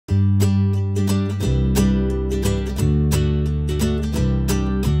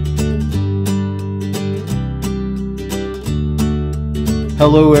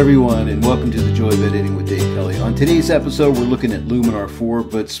Hello everyone, and welcome to the Joy of Editing with Dave Kelly. On today's episode we're looking at Luminar 4,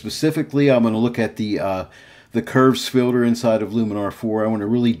 but specifically I'm going to look at the curves filter inside of Luminar 4. I want to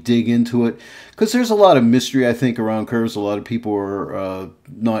really dig into it because there's a lot of mystery, I think, around curves. A lot of people are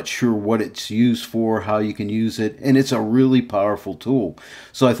not sure what it's used for, how you can use it, and it's a really powerful tool.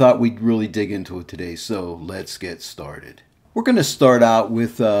 So I thought we'd really dig into it today. So let's get started. We're going to start out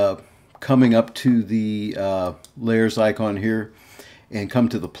with coming up to the layers icon here and come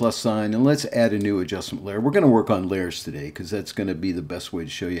to the plus sign, and let's add a new adjustment layer. We're going to work on layers today because that's going to be the best way to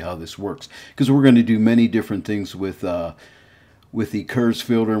show you how this works, because we're going to do many different things with the curves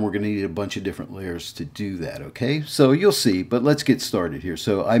filter, and we're going to need a bunch of different layers to do that. Okay, so you'll see, but let's get started here.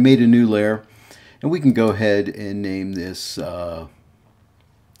 So I made a new layer, and we can go ahead and name this, let's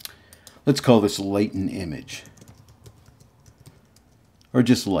call this lighten image. Or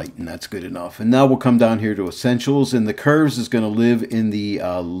just lighten, that's good enough. And now we'll come down here to Essentials, and the curves is going to live in the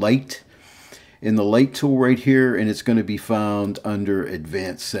light tool right here, and it's going to be found under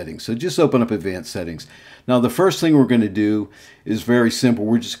Advanced Settings. So just open up Advanced Settings. Now the first thing we're going to do is very simple.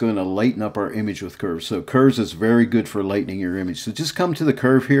 We're just going to lighten up our image with curves. So curves is very good for lightening your image. So just come to the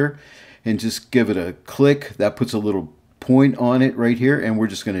curve here and just give it a click. That puts a little point on it right here, and we're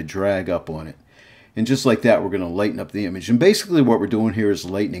just going to drag up on it. And just like that, we're going to lighten up the image. And basically what we're doing here is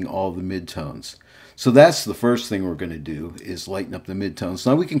lightening all the midtones. So that's the first thing we're going to do, is lighten up the midtones.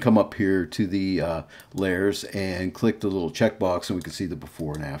 Now we can come up here to the layers and click the little checkbox, and we can see the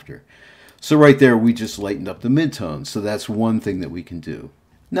before and after. So right there, we just lightened up the midtones. So that's one thing that we can do.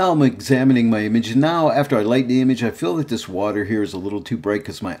 Now I'm examining my image, and now after I lighten the image, I feel that this water here is a little too bright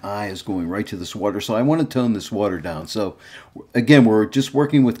because my eye is going right to this water. So I want to tone this water down. So again, we're just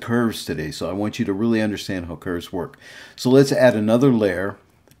working with curves today, so I want you to really understand how curves work. So let's add another layer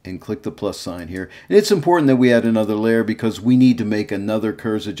and click the plus sign here. And it's important that we add another layer because we need to make another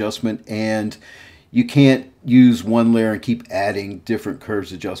curves adjustment, and you can't use one layer and keep adding different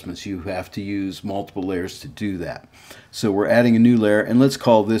curves adjustments. You have to use multiple layers to do that. So we're adding a new layer, and let's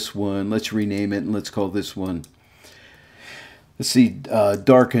call this one, let's rename it, and let's call this one, let's see,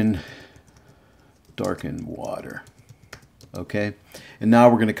 darken water. Okay, and now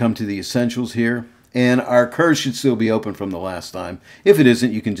we're going to come to the Essentials here, and our curve should still be open from the last time. If it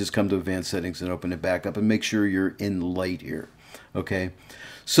isn't, you can just come to Advanced Settings and open it back up and make sure you're in light here. Okay,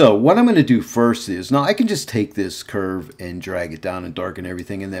 so what I'm going to do first is, now I can just take this curve and drag it down and darken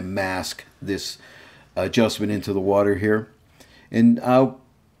everything and then mask this adjustment into the water here. And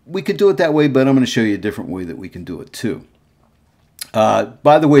we could do it that way, but I'm going to show you a different way that we can do it too.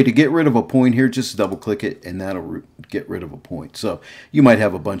 By the way, to get rid of a point here, just double click it and that'll get rid of a point. So you might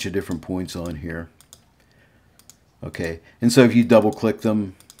have a bunch of different points on here. Okay, and so if you double click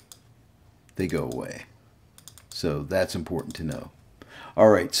them, they go away. So that's important to know. All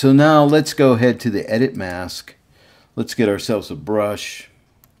right, so now let's go ahead to the Edit Mask. Let's get ourselves a brush.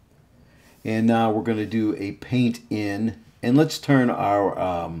 And now we're going to do a paint in. And let's turn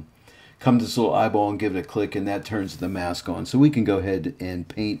our, come to this little eyeball and give it a click, and that turns the mask on. So we can go ahead and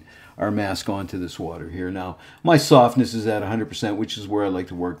paint our mask onto this water here. Now, my softness is at 100%, which is where I like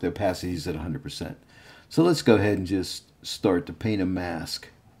to work. The opacity is at 100%. So let's go ahead and just start to paint a mask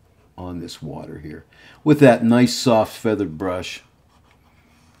on this water here with that nice soft feathered brush.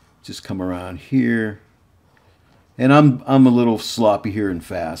 Just come around here, and I'm a little sloppy here and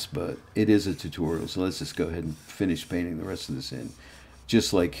fast, but it is a tutorial, so let's just go ahead and finish painting the rest of this in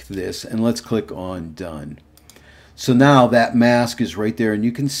just like this, and let's click on done. So now that mask is right there and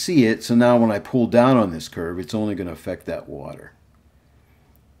you can see it. So now when I pull down on this curve, it's only going to affect that water.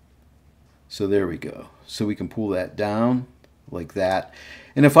 So there we go. So we can pull that down like that.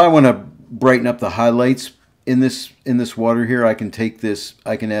 And if I want to brighten up the highlights in this water here, I can take this,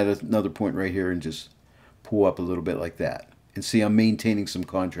 I can add another point right here and just pull up a little bit like that. And see, I'm maintaining some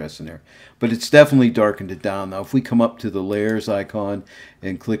contrast in there. But it's definitely darkened it down. Now if we come up to the layers icon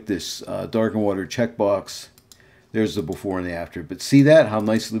and click this darken water checkbox, there's the before and the after. But see that, how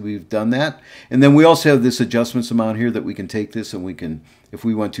nicely we've done that? And then we also have this adjustments amount here that we can take this, and we can, if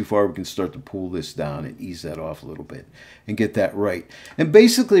we went too far, we can start to pull this down and ease that off a little bit and get that right. And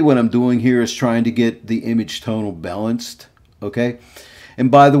basically what I'm doing here is trying to get the image tonal balanced, okay? And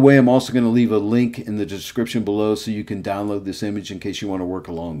by the way, I'm also going to leave a link in the description below so you can download this image in case you want to work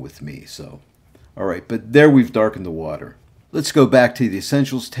along with me. So, all right, but there we've darkened the water. Let's go back to the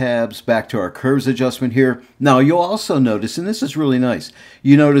Essentials tabs, back to our curves adjustment here. Now you'll also notice, and this is really nice,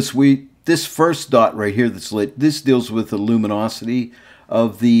 you notice this first dot right here that's lit, this deals with the luminosity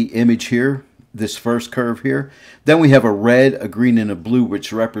of the image here, this first curve here. Then we have a red, a green, and a blue,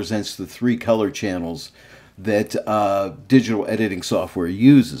 which represents the three color channels that digital editing software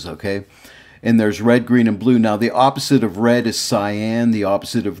uses, okay? And there's red, green, and blue. Now, the opposite of red is cyan, the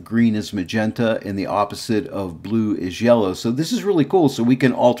opposite of green is magenta, and the opposite of blue is yellow. So this is really cool. So we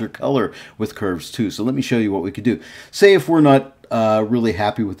can alter color with curves too. So let me show you what we could do. Say if we're not really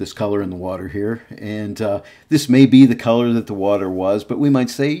happy with this color in the water here, and this may be the color that the water was, but we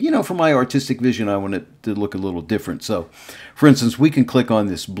might say, you know, for my artistic vision, I want it to look a little different. So, for instance, we can click on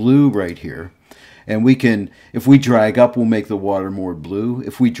this blue right here. And we can, if we drag up, we'll make the water more blue.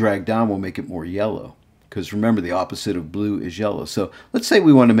 If we drag down, we'll make it more yellow. Because remember, the opposite of blue is yellow. So let's say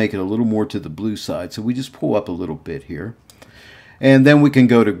we want to make it a little more to the blue side. So we just pull up a little bit here. And then we can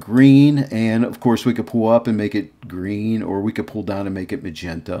go to green. And of course, we could pull up and make it green. Or we could pull down and make it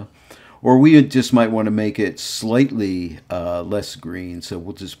magenta. Or we just might want to make it slightly less green. So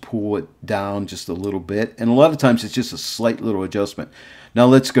we'll just pull it down just a little bit. And a lot of times it's just a slight little adjustment. Now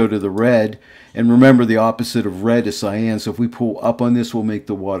let's go to the red. And remember, the opposite of red is cyan. So if we pull up on this, we'll make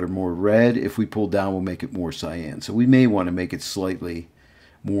the water more red. If we pull down, we'll make it more cyan. So we may want to make it slightly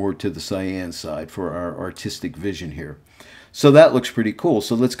more to the cyan side for our artistic vision here. So that looks pretty cool.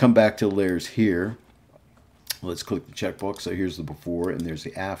 So let's come back to layers here. Let's click the checkbox. So here's the before and there's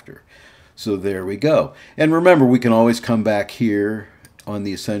the after. So there we go. And remember, we can always come back here on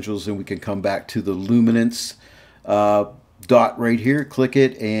the essentials and we can come back to the luminance dot right here, click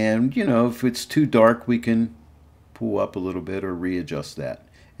it, and you know, if it's too dark, we can pull up a little bit or readjust that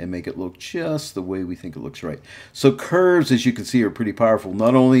and make it look just the way we think it looks right. So curves, as you can see, are pretty powerful.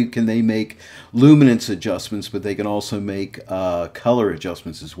 Not only can they make luminance adjustments, but they can also make color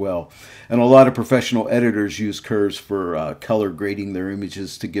adjustments as well. And a lot of professional editors use curves for color grading their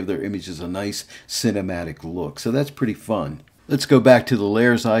images to give their images a nice cinematic look. So that's pretty fun. Let's go back to the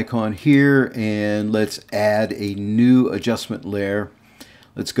layers icon here and let's add a new adjustment layer.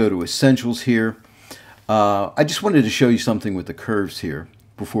 Let's go to Essentials here. I just wanted to show you something with the curves here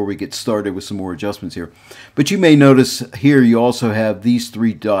before we get started with some more adjustments here. But you may notice here you also have these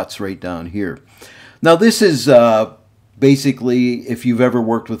three dots right down here. Now this is basically, if you've ever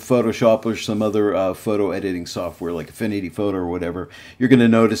worked with Photoshop or some other photo editing software like Affinity Photo or whatever, you're going to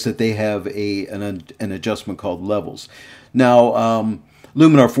notice that they have an adjustment called levels. Now,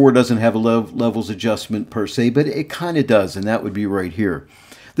 Luminar 4 doesn't have a levels adjustment per se, but it kind of does, and that would be right here.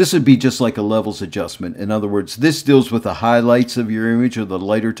 This would be just like a levels adjustment. In other words, this deals with the highlights of your image or the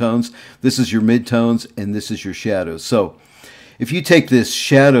lighter tones. This is your midtones, and this is your shadows. So if you take this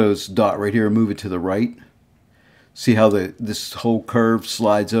shadows dot right here and move it to the right, see how this whole curve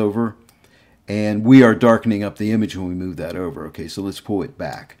slides over? And we are darkening up the image when we move that over. Okay, so let's pull it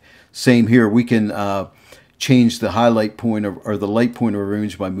back. Same here. We can change the highlight point or the light point of our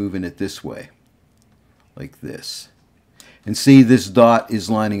image by moving it this way, like this. And see, this dot is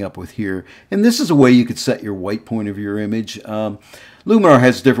lining up with here. And this is a way you could set your white point of your image. Luminar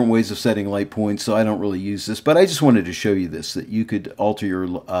has different ways of setting light points, so I don't really use this. But I just wanted to show you this, that you could alter your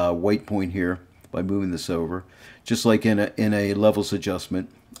white point here by moving this over, just like in a levels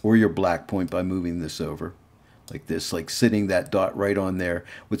adjustment, or your black point by moving this over, like this, like sitting that dot right on there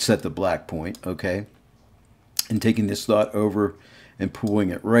would set the black point, okay? And taking this dot over and pulling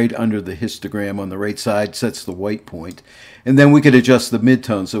it right under the histogram on the right side sets the white point. And then we could adjust the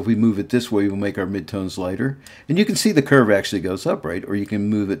midtones. So if we move it this way, we'll make our midtones lighter. And you can see the curve actually goes up, right? Or you can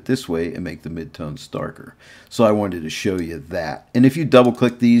move it this way and make the midtones darker. So I wanted to show you that. And if you double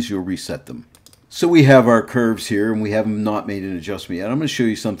click these, you'll reset them. So we have our curves here, and we have not made an adjustment yet. I'm going to show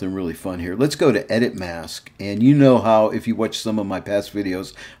you something really fun here. Let's go to Edit Mask, and you know how, if you watch some of my past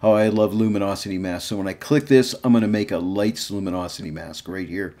videos, how I love luminosity mask. So when I click this, I'm going to make a lights luminosity mask right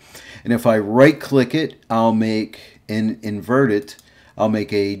here. And if I right-click it, I'll make, and invert it, I'll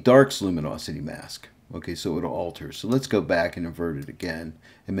make a darks luminosity mask. Okay, so it'll alter. So let's go back and invert it again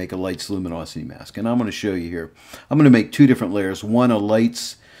and make a lights luminosity mask. And I'm going to show you here. I'm going to make two different layers. One, a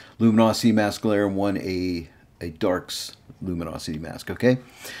lights luminosity mask layer, and one a darks luminosity mask, okay?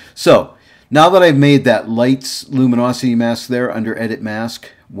 So now that I've made that lights luminosity mask there under Edit Mask,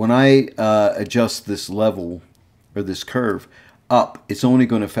 when I adjust this level or this curve up, it's only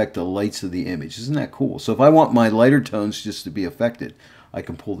going to affect the lights of the image. Isn't that cool? So if I want my lighter tones just to be affected, I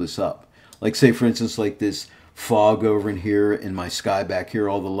can pull this up. Like say, for instance, like this fog over in here in my sky back here,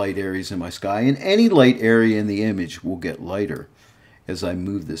 all the light areas in my sky, and any light area in the image will get lighter as I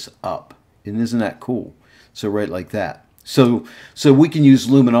move this up. And isn't that cool? So right like that. So we can use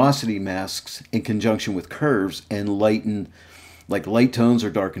luminosity masks in conjunction with curves and lighten, like light tones or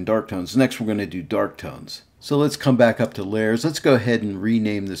darken dark tones. Next we're going to do dark tones. So let's come back up to layers. Let's go ahead and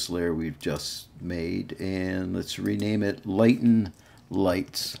rename this layer we've just made, and let's rename it Lighten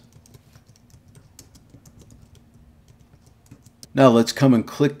Lights. Now let's come and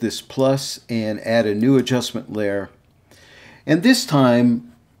click this plus and add a new adjustment layer. And this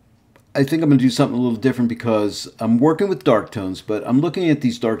time, I think I'm going to do something a little different because I'm working with dark tones, but I'm looking at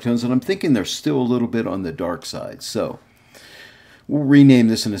these dark tones and I'm thinking they're still a little bit on the dark side. So we'll rename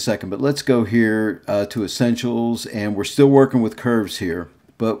this in a second, but let's go here to Essentials, and we're still working with curves here.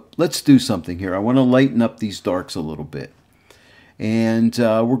 But let's do something here. I want to lighten up these darks a little bit. And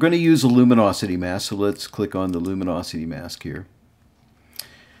we're going to use a luminosity mask, so let's click on the luminosity mask here.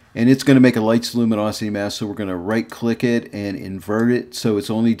 And it's going to make a lights luminosity mask, so we're going to right-click it and invert it so it's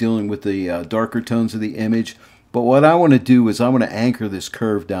only dealing with the darker tones of the image. But what I want to do is I want to anchor this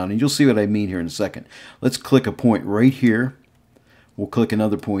curve down, and you'll see what I mean here in a second. Let's click a point right here. We'll click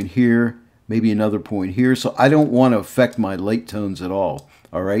another point here, maybe another point here. So I don't want to affect my light tones at all.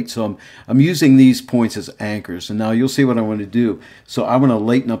 All right, so I'm using these points as anchors, and now you'll see what I want to do. So I want to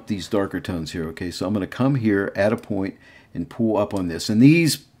lighten up these darker tones here. Okay, so I'm going to come here, add a point, and pull up on this. And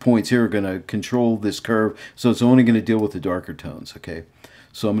these points here are going to control this curve, so it's only going to deal with the darker tones. Okay,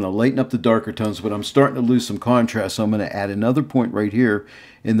 so I'm going to lighten up the darker tones, but I'm starting to lose some contrast, so I'm going to add another point right here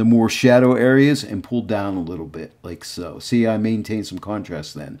in the more shadow areas and pull down a little bit, like so. See, I maintain some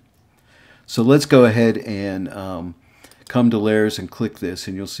contrast then. So let's go ahead and come to layers and click this,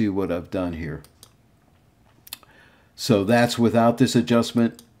 and you'll see what I've done here. So that's without this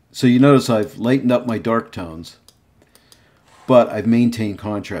adjustment. So you notice I've lightened up my dark tones, but I've maintained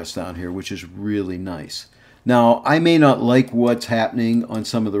contrast down here, which is really nice. Now, I may not like what's happening on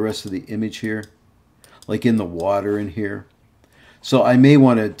some of the rest of the image here, like in the water in here. So I may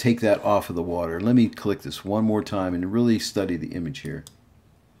want to take that off of the water. Let me click this one more time and really study the image here.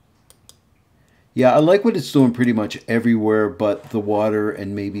 Yeah, I like what it's doing pretty much everywhere but the water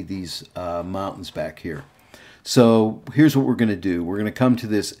and maybe these mountains back here. So here's what we're going to do. We're going to come to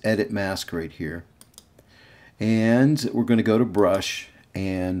this edit mask right here. And we're going to go to brush,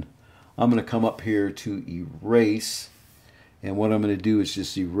 and I'm going to come up here to erase. And what I'm going to do is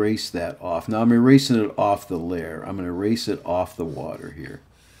just erase that off. Now I'm erasing it off the layer. I'm going to erase it off the water here.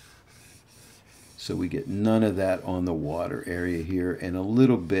 So we get none of that on the water area here, and a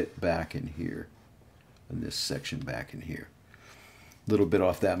little bit back in here. In this section back in here. A little bit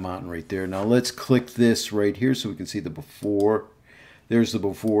off that mountain right there. Now let's click this right here so we can see the before. There's the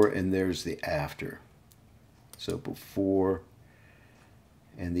before and there's the after. So before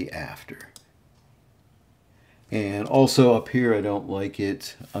and the after. And also up here, I don't like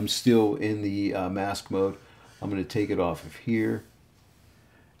it. I'm still in the mask mode. I'm going to take it off of here,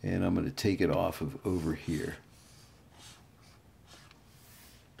 and I'm going to take it off of over here.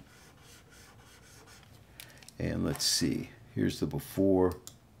 And let's see, here's the before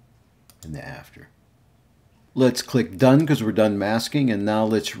and the after. Let's click done because we're done masking, and now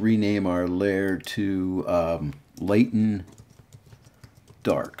let's rename our layer to lighten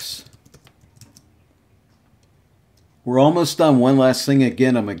darks. We're almost done. One last thing.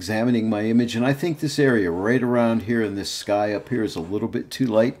 Again, I'm examining my image, and I think this area right around here in this sky up here is a little bit too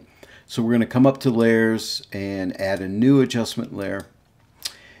light. So we're going to come up to layers and add a new adjustment layer.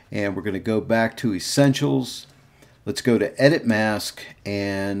 And we're going to go back to Essentials. Let's go to Edit Mask,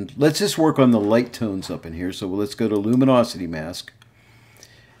 and let's just work on the light tones up in here. So let's go to Luminosity Mask,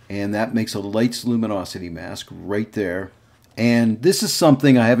 and that makes a Lights Luminosity Mask right there. And this is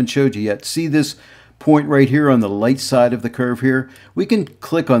something I haven't showed you yet. See this point right here on the light side of the curve here? We can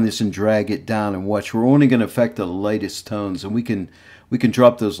click on this and drag it down, and watch. We're only going to affect the lightest tones, and we can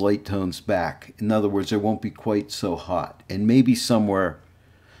drop those light tones back. In other words, they won't be quite so hot, and maybe somewhere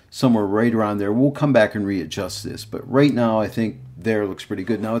right around there. We'll come back and readjust this, but right now I think there looks pretty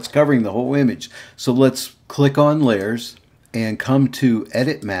good. Now it's covering the whole image. So let's click on layers and come to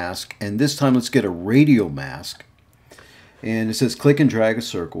Edit Mask, and this time let's get a radial mask. And it says click and drag a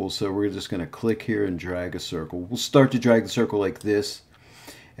circle, so we're just going to click here and drag a circle. We'll start to drag the circle like this,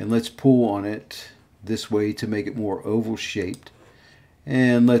 and let's pull on it this way to make it more oval shaped.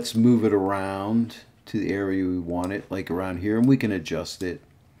 And let's move it around to the area we want it, like around here, and we can adjust it.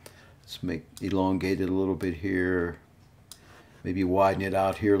 Let's elongate it a little bit here. Maybe widen it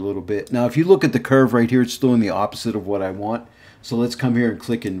out here a little bit. Now, if you look at the curve right here, it's doing the opposite of what I want. So let's come here and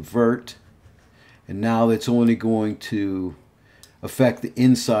click Invert. And now it's only going to affect the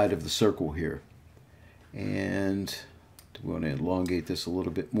inside of the circle here. And we want to elongate this a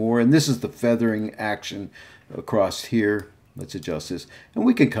little bit more. And this is the feathering action across here. Let's adjust this. And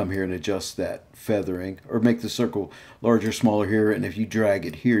we can come here and adjust that feathering, or make the circle larger, smaller here. And if you drag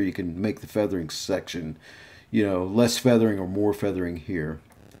it here, you can make the feathering section, you know, less feathering or more feathering here.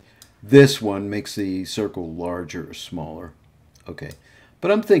 This one makes the circle larger or smaller. Okay. But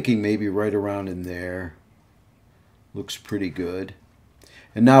I'm thinking maybe right around in there. Looks pretty good.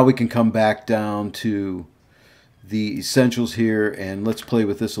 And now we can come back down to the essentials here, and let's play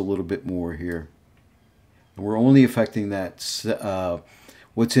with this a little bit more here. And we're only affecting that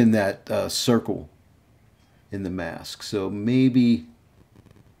what's in that circle in the mask. So maybe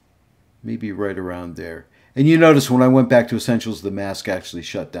right around there. And you notice when I went back to essentials, the mask actually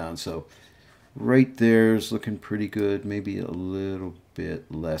shut down. So right there is looking pretty good. Maybe a little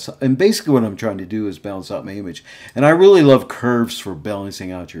bit less. And basically what I'm trying to do is balance out my image. And I really love curves for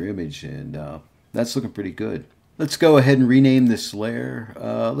balancing out your image. And that's looking pretty good. Let's go ahead and rename this layer.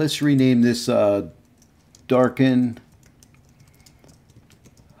 Let's rename this Darken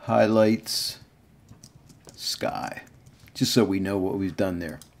Highlights Sky. Just so we know what we've done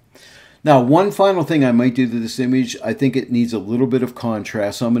there. Now, one final thing I might do to this image, I think it needs a little bit of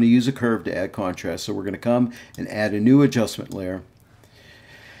contrast. So I'm going to use a curve to add contrast. So we're going to come and add a new adjustment layer.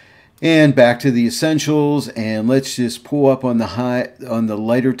 And back to the essentials, and let's just pull up on the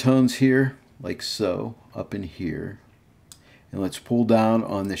lighter tones here, like so, up in here. And let's pull down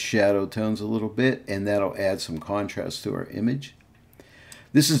on the shadow tones a little bit, and that'll add some contrast to our image.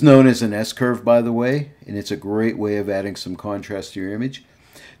 This is known as an S-curve, by the way, and it's a great way of adding some contrast to your image.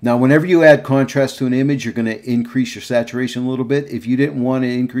 Now, whenever you add contrast to an image, you're going to increase your saturation a little bit. If you didn't want to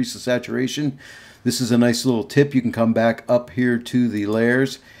increase the saturation, this is a nice little tip. You can come back up here to the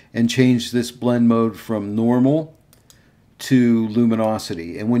layers and change this blend mode from normal to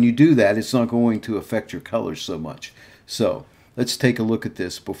luminosity. And when you do that, it's not going to affect your colors so much. So let's take a look at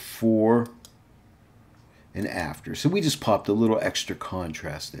this before and after. So we just popped a little extra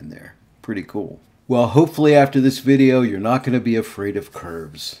contrast in there. Pretty cool. Well, hopefully after this video, you're not going to be afraid of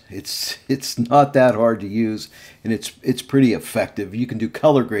curves. It's not that hard to use, and it's pretty effective. You can do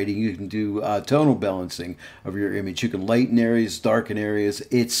color grading. You can do tonal balancing of your image. You can lighten areas, darken areas.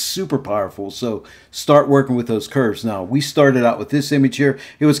 It's super powerful, so start working with those curves. Now, we started out with this image here.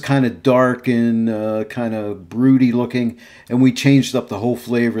 It was kind of dark and kind of broody looking, and we changed up the whole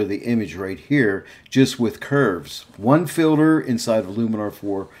flavor of the image right here just with curves. One filter inside of Luminar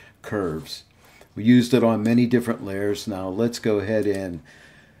for curves. We used it on many different layers. Now let's go ahead and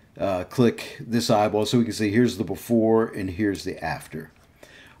click this eyeball so we can see here's the before and here's the after.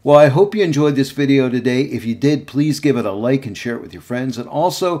 Well, I hope you enjoyed this video today. If you did, please give it a like and share it with your friends. And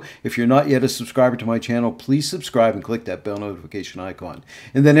also, if you're not yet a subscriber to my channel, please subscribe and click that bell notification icon.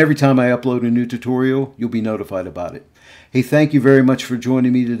 And then every time I upload a new tutorial, you'll be notified about it. Hey, thank you very much for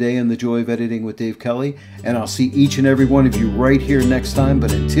joining me today on The Joy of Editing with Dave Kelly. And I'll see each and every one of you right here next time.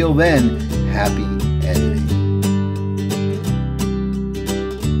 But until then, happy editing.